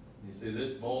that? You see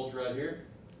this bulge right here?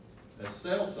 That's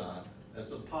sail sign.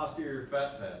 That's a posterior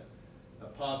fat pad. A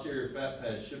posterior fat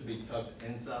pad should be tucked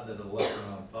inside that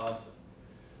olecranon fossa.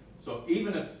 So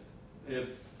even if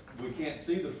we can't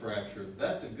see the fracture,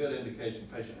 that's a good indication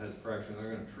the patient has a fracture, and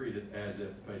they're going to treat it as if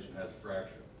the patient has a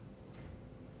fracture.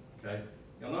 Okay?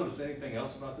 You'll notice anything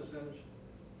else about this image?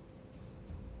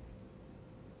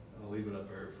 I'll leave it up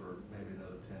there for maybe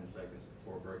another 10 seconds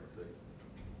before I break it to you.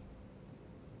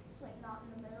 It's like not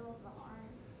in the middle of the arm.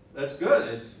 That's good.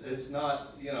 It's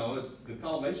not, you know, the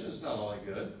collimation is not all that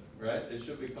good, right? It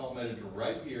should be collimated to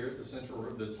right here, the central,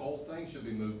 this whole thing should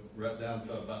be moved right down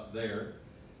to about there.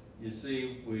 You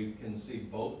see, we can see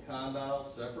both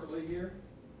condyles separately here.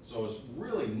 So it's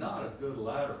really not a good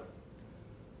lateral.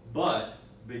 But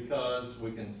because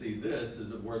we can see this,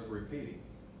 is it worth repeating?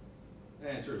 The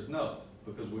answer is no,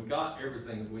 because we've got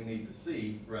everything that we need to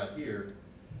see right here.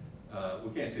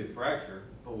 We can't see the fracture,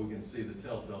 but we can see the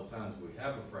telltale signs we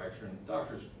have a fracture. And the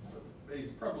doctor's, he's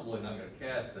probably not going to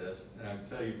cast this, and I can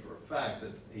tell you for a fact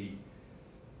that he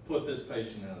put this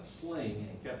patient in a sling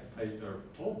and kept the patient, or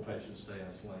told the patient to stay in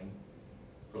a sling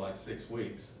for like 6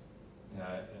 weeks. And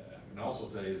I can also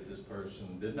tell you that this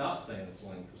person did not stay in a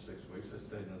sling for 6 weeks. They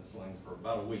stayed in a sling for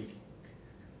about a week.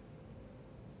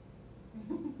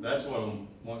 That's what I'm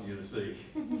wanting you to see.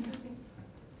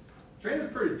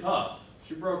 Trina's pretty tough.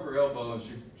 She broke her elbow and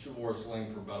she wore a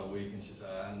sling for about a week, and she said,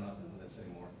 I'm not doing this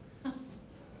anymore.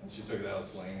 And she took it out of the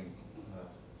sling.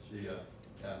 And,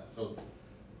 yeah, so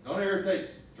don't irritate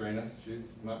Trina. She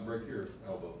might break your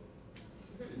elbow.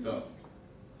 She's tough.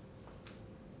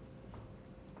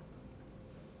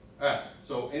 All right,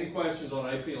 so any questions on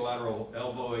AP and lateral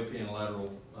elbow, AP and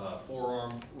lateral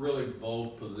forearm? Really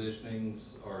both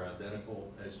positionings are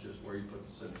identical. It's just where you put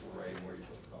the central ray and where you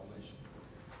put the collimation.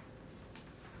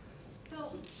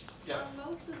 So, Yeah. are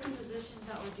most of the positions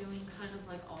that we're doing kind of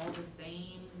like all the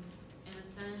same in a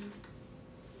sense?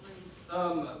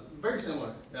 Like, Very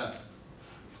similar, yeah.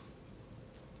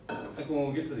 Like when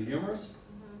we get to the humerus,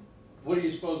 what do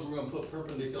you suppose we're going to put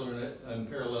perpendicular and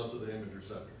parallel to the image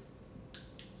receptor?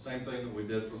 Same thing that we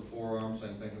did for the forearm,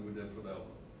 same thing that we did for the elbow.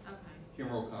 okay.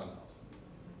 Humeral condyles.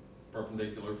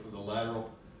 Perpendicular for the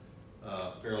lateral,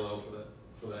 parallel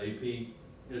for the AP.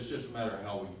 It's just a matter of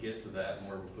how we get to that and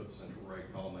where we put central ray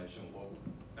collimation, what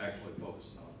we're actually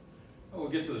focusing on. When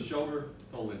we get to the shoulder,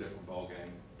 totally different ball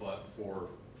game. But for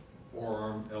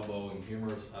forearm, elbow, and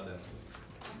humerus, identical.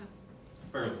 Okay.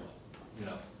 Fairly well, you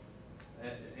know.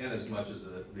 And as much as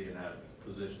the anatomy,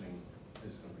 positioning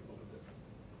is going to be a little bit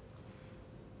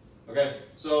different. Okay,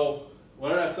 so what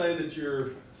did I say that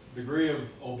your degree of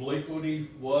obliquity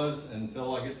was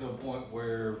until I get to a point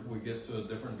where we get to a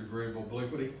different degree of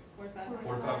obliquity?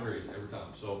 45 degrees every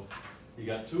time. So you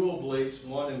got 2 obliques,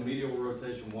 one in medial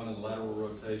rotation, one in lateral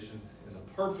rotation. And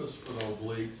the purpose for the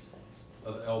obliques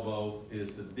of the elbow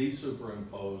is to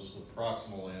desuperimpose the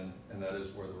proximal end, and that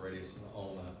is where the radius and the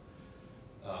ulna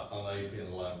on the AP and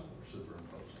the lateral are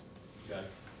superimposed. Okay?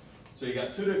 So you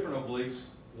got 2 different obliques.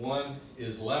 One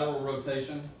is lateral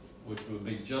rotation, which would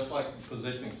be just like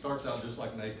positioning, starts out just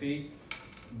like an AP,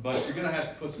 but you're going to have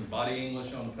to put some body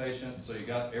English on the patient, so you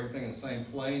got everything in the same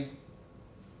plane.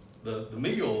 The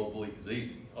medial oblique is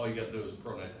easy. All you got to do is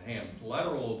pronate the hand. The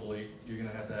lateral oblique, you're going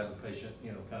to have the patient,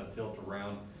 kind of tilt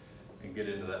around and get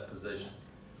into that position.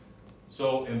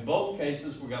 So in both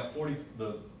cases, we got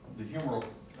the humeral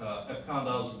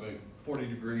epicondyles will be 40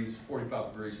 degrees,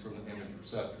 45 degrees from the image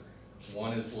receptor.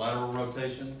 One is lateral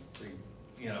rotation, so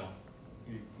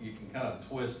you can kind of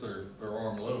twist their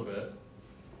arm a little bit,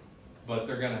 but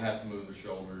they're gonna have to move their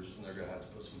shoulders and they're gonna have to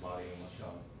put some body English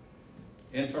on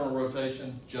it. Internal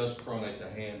rotation, just pronate the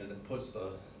hand and it puts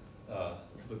the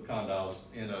condyles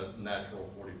in a natural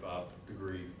 45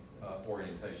 degree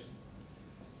orientation.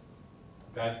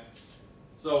 Okay,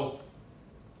 so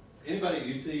anybody at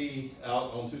UT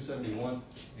out on 271?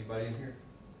 Anybody in here?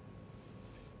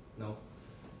 No?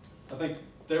 I think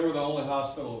they were the only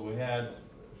hospital that we had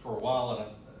for a while,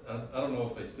 and I don't know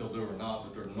if they still do or not,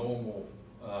 but their normal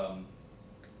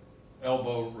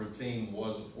elbow routine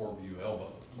was a 4-view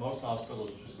elbow. Most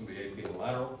hospitals are just going to be AP and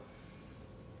lateral.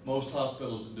 Most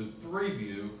hospitals that do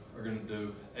 3-view are going to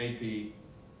do AP,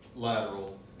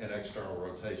 lateral, and external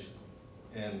rotation.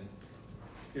 And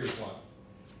here's why.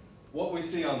 What we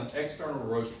see on the external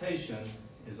rotation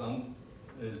is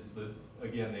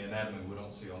again, the anatomy we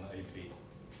don't see on the AP.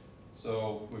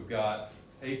 So we've got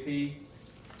AP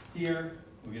here,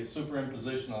 we get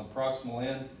superimposition on the proximal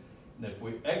end, and if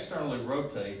we externally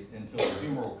rotate until the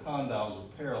humeral condyles are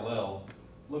parallel,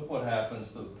 look what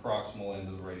happens to the proximal end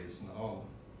of the radius and the ulna.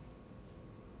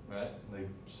 Right? They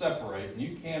separate, and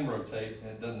you can rotate,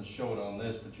 and it doesn't show it on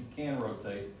this, but you can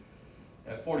rotate.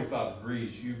 At 45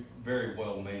 degrees, you very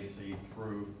well may see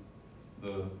through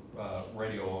the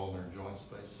radio-ulnar joint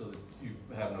space, so that you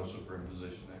have no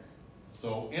superimposition there.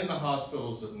 So in the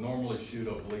hospitals that normally shoot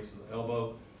obliques of the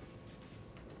elbow,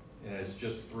 and it's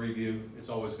just a 3-view, it's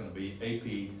always going to be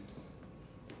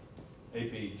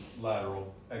AP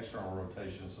lateral, external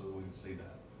rotation, so that we can see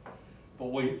that. But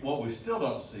what we still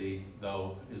don't see,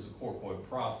 though, is the coracoid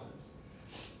process.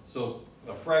 So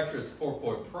a fracture at the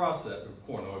coracoid process, or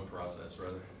coronoid process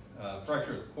rather,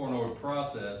 fracture at the coronoid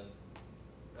process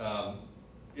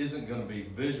isn't going to be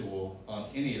visual on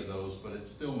any of those, but it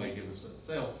still may give us a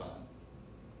cell sign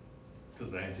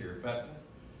because of the anterior fat pad.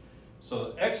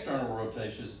 So the external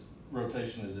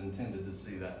rotation is intended to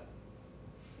see that.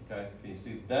 Okay, can you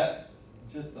see that?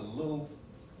 Just a little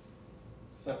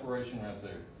separation right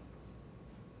there.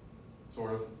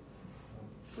 Sort of.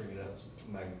 I'll bring it out so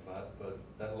magnified, but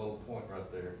that little point right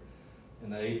there. In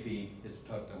the AP, it's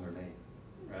tucked underneath,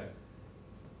 right?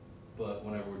 But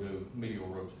whenever we do medial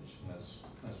rotation, that's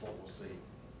what we'll see.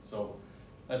 So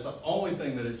that's the only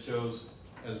thing that it shows,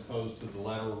 as opposed to the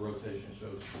lateral rotation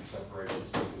shows separation,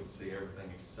 so we can see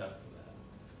everything except for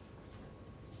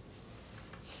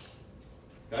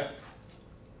that. Okay?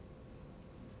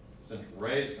 Central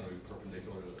ray is going to be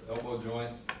perpendicular to the elbow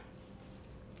joint.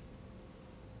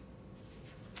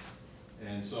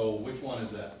 And so which one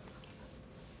is that?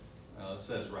 It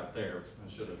says right there. I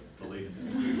should have deleted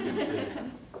it.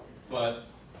 But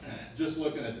just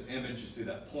looking at the image, you see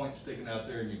that point sticking out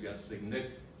there, and you've got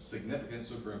significant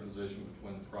superimposition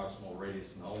between the proximal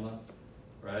radius and ulna,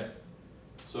 right?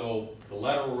 So the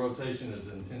lateral rotation is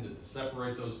intended to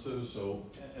separate those two. So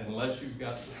unless you've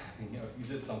got, if you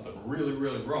did something really,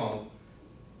 really wrong,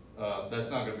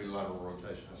 that's not going to be lateral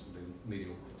rotation. That's going to be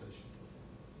medial rotation.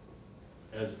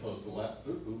 As opposed to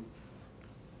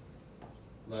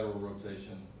lateral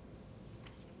rotation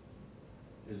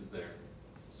is there.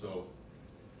 So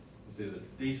you see the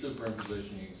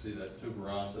de-superimposition, you can see that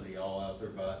tuberosity all out there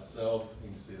by itself. You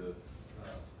can see the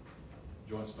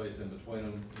joint space in between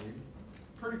them. You're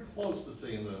pretty close to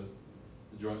seeing the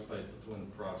joint space between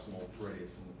the proximal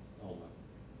radius and ulna.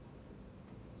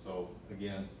 So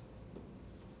again,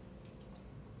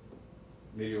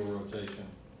 medial rotation,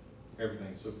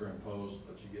 everything's superimposed,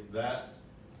 but you get that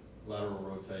lateral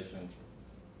rotation.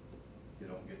 You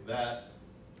don't get that,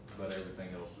 but everything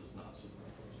else is not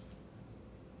superimposed.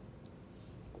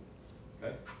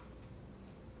 Okay?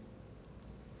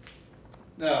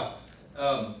 Now,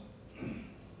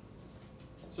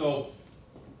 so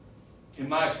in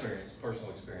my experience,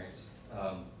 personal experience,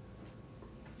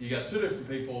 you got two different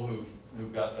people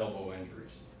who've got elbow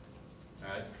injuries.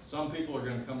 All right? Some people are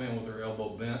going to come in with their elbow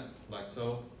bent, like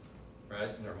so. Right,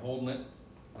 and they're holding it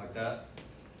like that.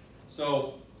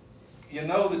 So you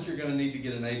know that you're going to need to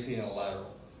get an AP and a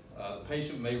lateral. The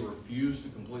patient may refuse to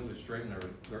completely straighten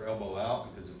their elbow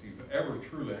out, because if you've ever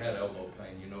truly had elbow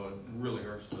pain, you know it really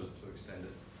hurts to extend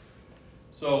it.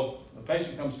 So the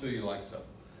patient comes to you like so.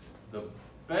 The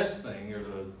best thing, or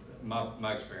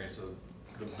my experience of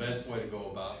the best way to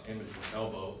go about imaging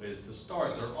elbow is to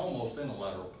start, they're almost in a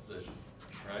lateral position,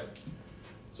 right?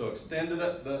 So extend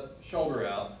the shoulder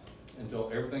out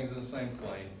until everything's in the same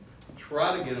plane.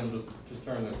 Try to get them to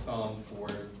turn their thumb to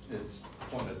where it's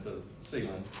pointed at the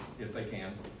ceiling, if they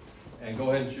can. and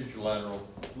go ahead and shoot your lateral,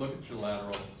 look at your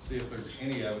lateral, see if there's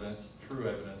any evidence, true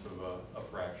evidence of a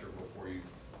fracture before you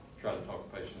try to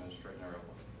talk the patient into straighten their elbow.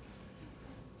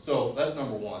 So that's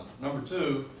number one. Number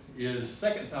two is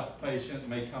second type of patient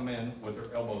may come in with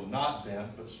their elbow not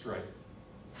bent but straight,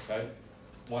 okay?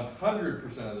 100%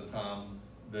 of the time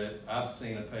that I've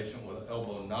seen a patient with an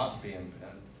elbow not being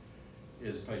bent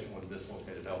is a patient with a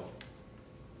dislocated elbow.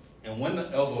 And when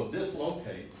the elbow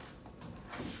dislocates,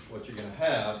 what you're gonna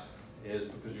have is,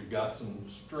 because you've got some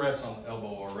stress on the elbow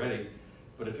already,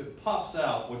 but if it pops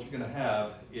out, what you're gonna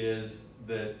have is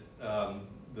that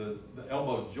the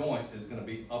elbow joint is gonna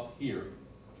be up here,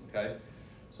 okay?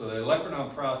 So the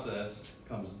olecranon process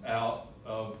comes out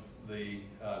of the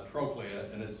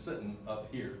trochlea and it's sitting up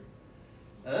here.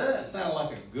 Now, does that sound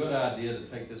like a good idea to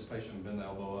take this patient and bend the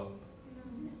elbow up?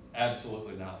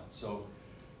 Absolutely not. So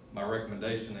my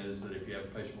recommendation is that if you have a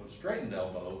patient with a straightened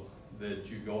elbow, that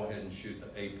you go ahead and shoot the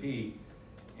AP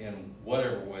in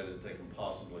whatever way that they can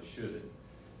possibly shoot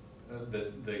it,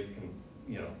 that they can,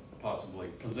 you know, possibly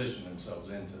position themselves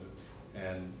into,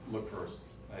 and look for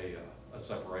a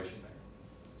separation there.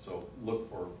 So look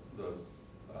for the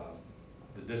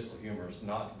distal humerus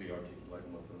not to be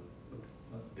articulating with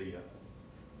the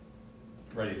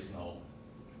radius and ulna,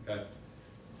 okay?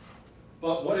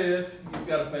 But what if you've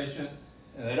got a patient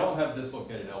and they don't have a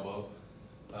dislocated elbow,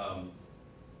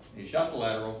 you shot the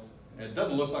lateral, and it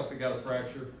doesn't look like they got a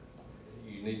fracture,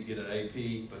 you need to get an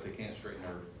AP, but they can't straighten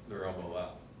their elbow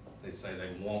out. They say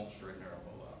they won't straighten their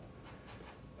elbow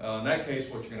out. In that case,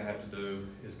 what you're gonna have to do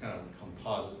is kind of a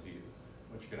composite view.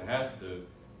 What you're gonna have to do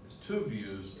is 2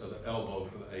 views of the elbow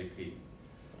for the AP.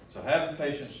 So have the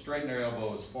patient straighten their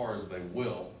elbow as far as they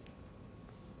will.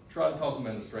 Try to talk them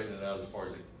into straightening it out as far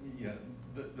as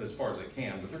as far as they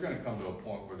can, but they're going to come to a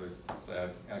point where they say,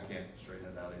 I can't straighten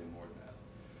it out any more than that.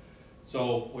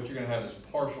 So what you're going to have is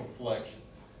partial flexion.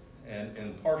 And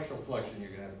in partial flexion,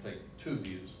 you're going to have to take 2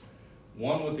 views.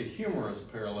 One with the humerus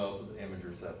parallel to the image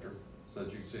receptor, so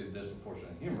that you can see the distal portion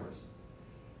of the humerus.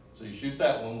 So you shoot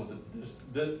that one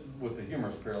with the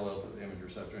humerus parallel to the image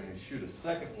receptor, and you shoot a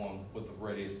second one with the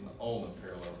radius and the ulna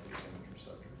parallel to the image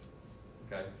receptor.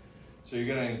 Okay? So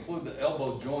you're going to include the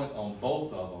elbow joint on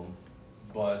both of them,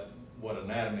 but what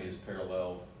anatomy is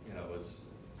parallel, you know, is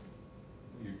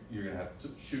you're going to have to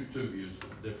shoot 2 views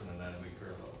with different anatomy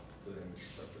parallel to the image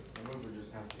receptor. And we would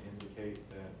just have to indicate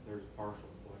that there's partial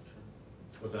flexion.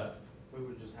 What's that? We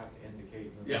would just have to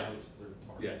indicate that Yeah. there's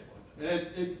partial Yeah. flexion.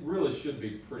 And it really should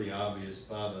be pretty obvious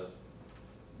by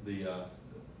the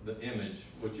image.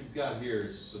 What you've got here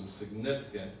is some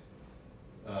significant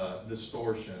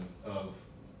distortion of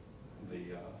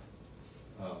the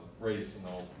radius and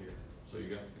ulna here. So you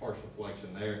got partial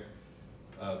flexion there,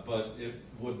 but it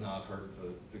would not hurt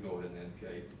to go ahead and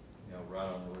indicate, you know, right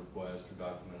on the request or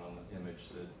document on the image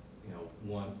that, you know,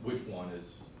 which one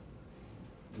is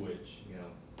which, you know,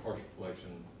 partial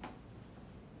flexion,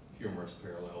 humerus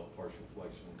parallel, partial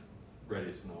flexion,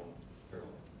 radius and ulna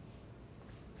parallel.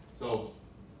 So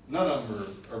none of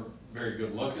them are very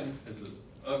good looking. It's an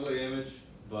ugly image,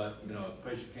 but, you know, if a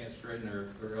patient can't straighten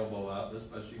their elbow out, this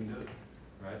best you can do,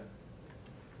 right?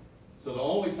 So the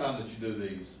only time that you do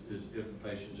these is if the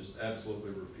patient just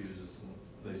absolutely refuses and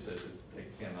they say that they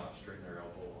cannot straighten their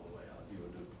elbow all the way out. You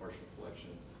would do partial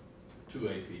flexion, 2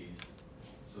 APs,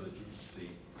 so that you can see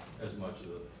as much of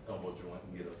the elbow joint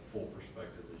and get a full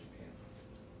perspective as you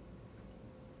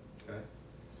can. Okay?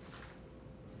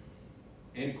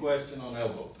 Any question on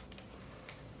elbow?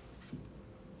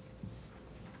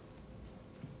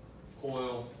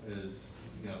 Coil is,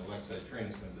 you know, like I said,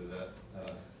 training's going to do that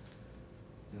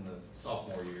in the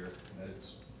sophomore year, and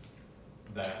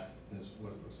that is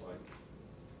what it looks like.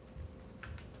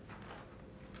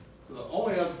 So the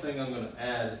only other thing I'm going to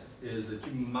add is that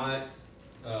you might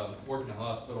work in a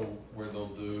hospital where they'll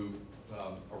do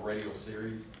a radial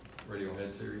series, radial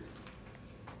head series.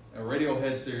 A radial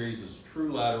head series is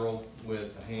true lateral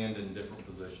with the hand in different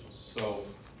positions. So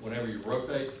whenever you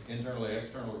rotate, internally,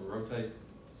 externally rotate,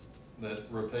 that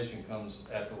rotation comes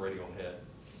at the radial head,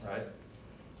 right?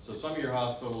 So some of your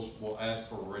hospitals will ask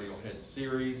for a radial head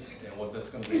series, and what that's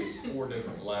going to be is 4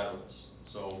 different laterals.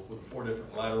 So with 4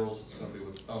 different laterals, it's going to be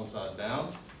with thumb side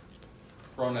down,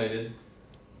 pronated,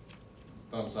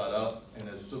 thumb side up, and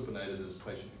as supinated as the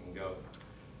patient can go.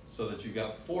 So that you've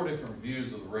got 4 different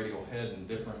views of the radial head and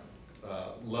different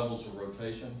levels of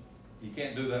rotation. You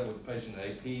can't do that with the patient in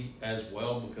AP as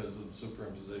well because of the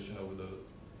superimposition over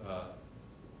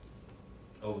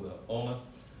the ulna,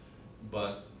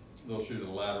 but they'll shoot a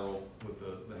lateral with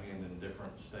the hand in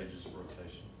different stages of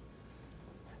rotation.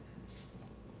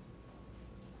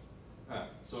 All right,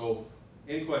 so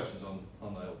any questions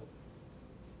on the elbow?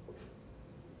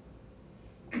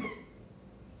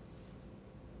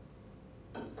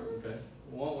 Okay,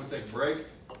 why don't we take a break,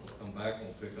 we'll come back and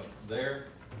we'll pick up there,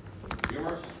 with the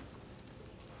humerus.